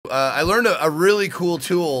I learned a really cool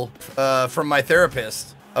tool from my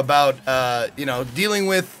therapist about, you know, dealing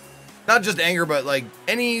with not just anger, but like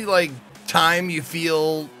any like time you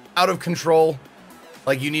feel out of control,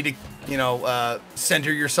 like you need to, you know,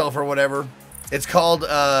 center yourself or whatever. It's called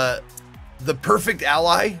the perfect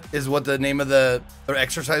ally is what the name of the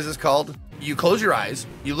exercise is called. You close your eyes,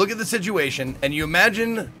 you look at the situation, and you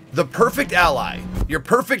imagine the perfect ally, your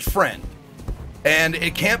perfect friend. And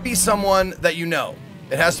it can't be someone that you know.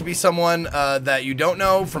 It has to be someone that you don't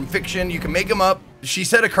know from fiction. You can make them up. She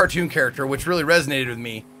said a cartoon character, which really resonated with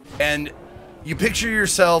me. And you picture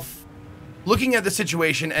yourself looking at the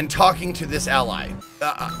situation and talking to this ally.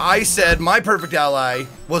 I said my perfect ally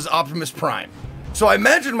was Optimus Prime. So I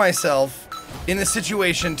imagined myself in a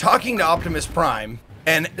situation talking to Optimus Prime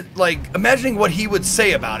and like imagining what he would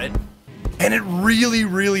say about it. And it really,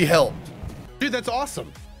 really helped. Dude, that's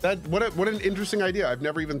awesome. What an interesting idea. I've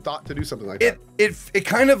never even thought to do something like that. It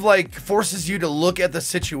kind of like forces you to look at the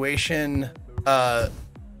situation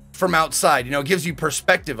from outside, you know, it gives you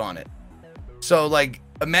perspective on it. So like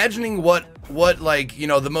imagining what like, you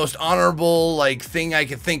know, the most honorable like thing I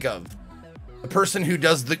could think of. The person who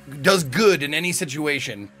does good in any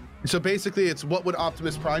situation. So basically it's what would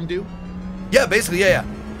Optimus Prime do? Yeah, basically, yeah.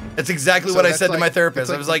 That's exactly what I said to my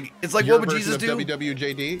therapist. I was like, it's like, what would Jesus do?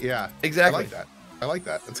 WWJD? Yeah. Exactly. I like that. I like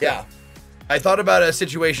that. That's good. Yeah. I thought about a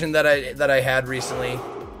situation that I had recently,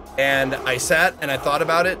 and I sat and I thought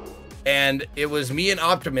about it, and it was me and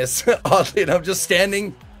Optimus, oddly enough, just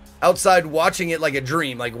standing outside watching it like a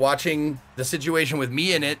dream, like watching the situation with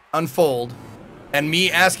me in it unfold, and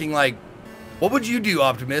me asking like, what would you do,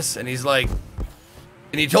 Optimus? And he's like,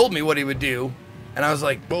 and he told me what he would do, and I was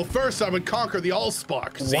like, well, first I would conquer the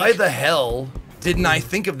Allspark. Why the hell didn't I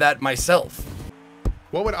think of that myself?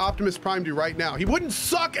 What would Optimus Prime do right now? He wouldn't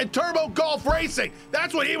suck at Turbo Golf Racing.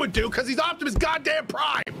 That's what he would do, because he's Optimus goddamn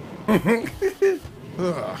Prime.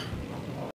 Ugh.